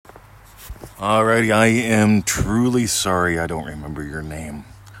Alrighty, I am truly sorry I don't remember your name.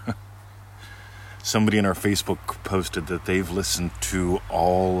 Somebody in our Facebook posted that they've listened to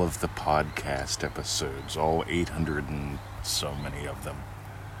all of the podcast episodes, all 800 and so many of them.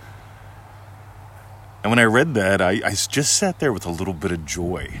 And when I read that, I just sat there with a little bit of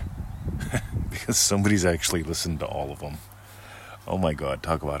joy because somebody's actually listened to all of them. Oh my God,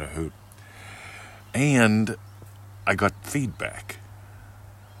 talk about a hoot. And I got feedback.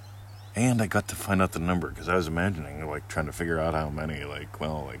 And I got to find out the number because I was imagining, trying to figure out how many. I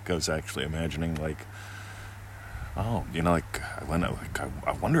was actually imagining, I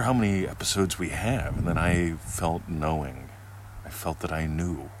wonder how many episodes we have. And then I felt that I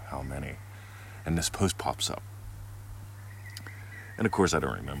knew how many. And this post pops up. And of course, I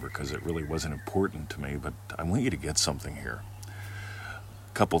don't remember because it really wasn't important to me, but I want you to get something here.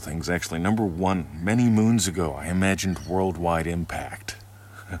 A couple things, actually. Number one, many moons ago, I imagined worldwide impact.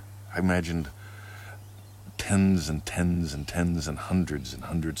 I imagined tens and tens and tens and hundreds and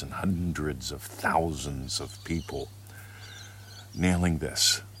hundreds and hundreds of thousands of people nailing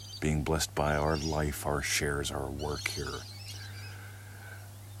this, being blessed by our life, our shares, our work here.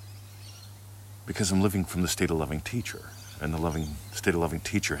 Because I'm living from the state of loving teacher, and the state of loving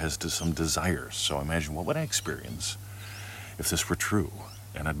teacher has some desires. So I imagine, what would I experience if this were true?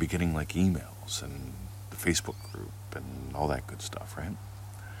 And I'd be getting emails and the Facebook group and all that good stuff, right?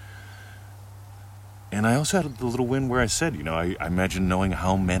 And I also had the little win where I said, I imagine knowing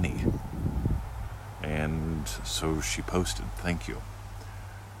how many. And so she posted, thank you.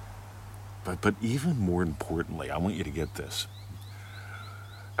 But even more importantly, I want you to get this.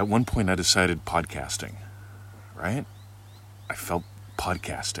 At one point I decided podcasting, right? I felt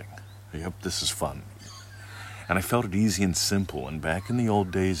podcasting. Yep, this is fun. And I felt it easy and simple. And back in the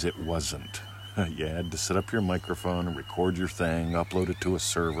old days, it wasn't. You had to set up your microphone and record your thing, upload it to a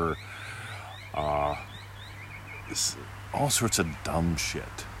server. All sorts of dumb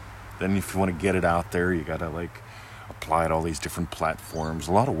shit. Then if you want to get it out there, you gotta apply it all these different platforms.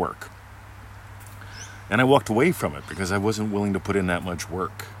 A lot of work. And I walked away from it because I wasn't willing to put in that much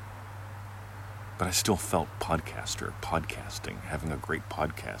work. But I still felt podcasting, having a great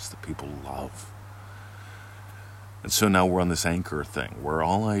podcast that people love. And so now we're on this Anchor thing where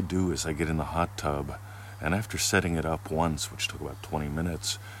all I do is I get in the hot tub, and after setting it up once, which took about 20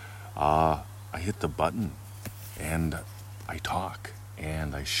 minutes, I hit the button and I talk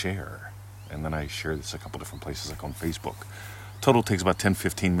and I share. And then I share this a couple different places, like on Facebook. Total takes about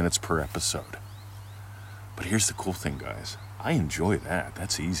 10-15 minutes per episode. But here's the cool thing, guys. I enjoy that.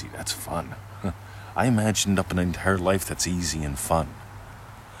 That's easy. That's fun. I imagined up an entire life that's easy and fun.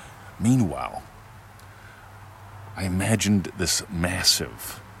 Meanwhile, I imagined this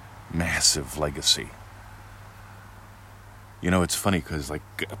massive, massive legacy. It's funny because,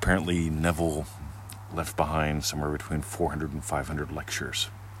 apparently Neville left behind somewhere between 400 and 500 lectures.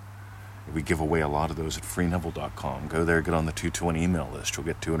 We give away a lot of those at freeneville.com. Go there, get on the 220 email list. You'll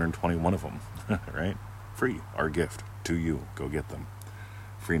get 221 of them, right? Free, our gift to you. Go get them.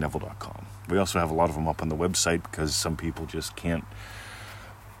 freeneville.com. We also have a lot of them up on the website because some people just can't,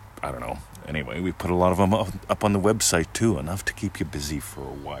 I don't know. Anyway, we put a lot of them up on the website too, enough to keep you busy for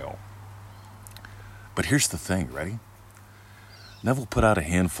a while. But here's the thing, ready? Neville put out a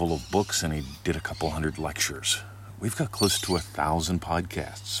handful of books and he did a couple hundred lectures. We've got close to 1,000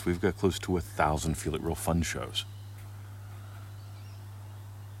 podcasts. We've got close to 1,000 Feel It Real Fun shows.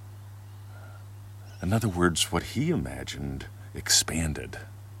 In other words, what he imagined expanded.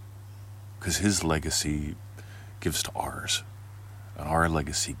 Because his legacy gives to ours. And our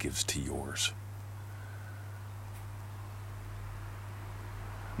legacy gives to yours.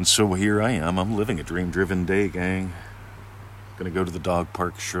 And so here I am. I'm living a dream-driven day, gang. Gonna go to the dog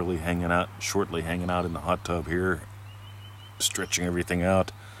park, shortly hanging out in the hot tub here, stretching everything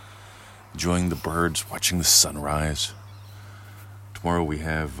out, enjoying the birds, watching the sunrise. Tomorrow we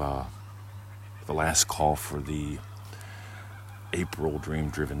have the last call for the April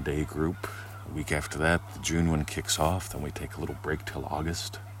Dream Driven Day group. A week after that, the June one kicks off. Then we take a little break till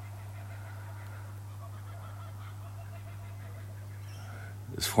August.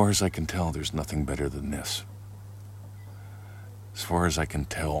 As far as I can tell, there's nothing better than this. As far as I can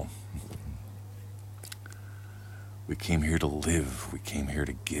tell, we came here to live, we came here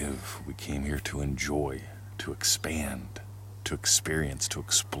to give, we came here to enjoy, to expand, to experience, to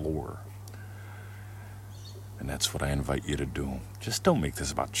explore. And that's what I invite you to do. Just don't make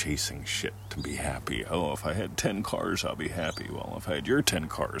this about chasing shit to be happy. Oh, if I had 10 cars, I'll be happy. Well, if I had your 10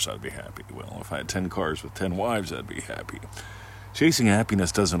 cars, I'd be happy. Well, if I had 10 cars with 10 wives, I'd be happy. Chasing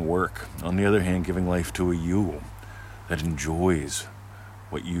happiness doesn't work. On the other hand, giving life to a you that enjoys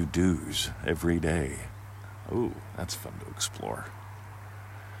what you do's every day. Ooh, that's fun to explore.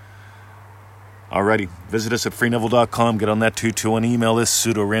 Alrighty, visit us at freeneville.com. Get on that 221 email list,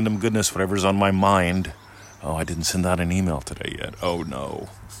 pseudo-random goodness, whatever's on my mind. Oh, I didn't send out an email today yet. Oh, no.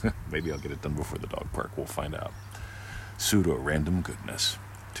 Maybe I'll get it done before the dog park. We'll find out. Pseudo-random goodness.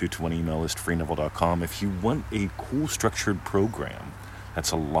 220 email list, freeneville.com. If you want a cool structured program,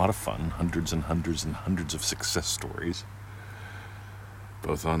 that's a lot of fun. Hundreds and hundreds and hundreds of success stories.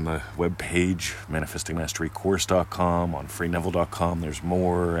 Both on the webpage, manifestingmasterycourse.com, on freeneville.com, there's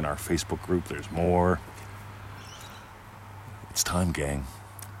more. In our Facebook group, there's more. It's time, gang.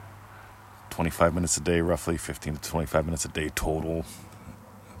 25 minutes a day, roughly, 15 to 25 minutes a day total.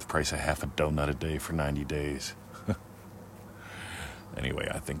 The price of half a donut a day for 90 days. Anyway,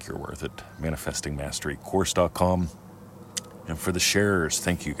 I think you're worth it. Manifestingmasterycourse.com. And for the sharers,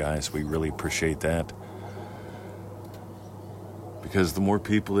 thank you guys. We really appreciate that. Because the more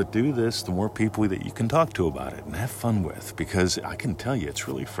people that do this, the more people that you can talk to about it and have fun with. Because I can tell you, it's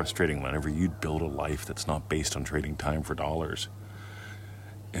really frustrating whenever you build a life that's not based on trading time for dollars.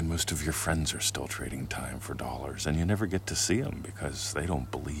 And most of your friends are still trading time for dollars. And you never get to see them because they don't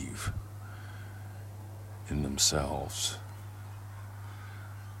believe in themselves.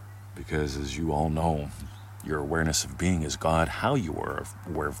 Because as you all know, your awareness of being is God. How you are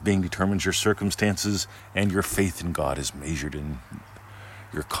aware of being determines your circumstances, and your faith in God is measured in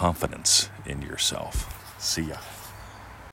your confidence in yourself. See ya.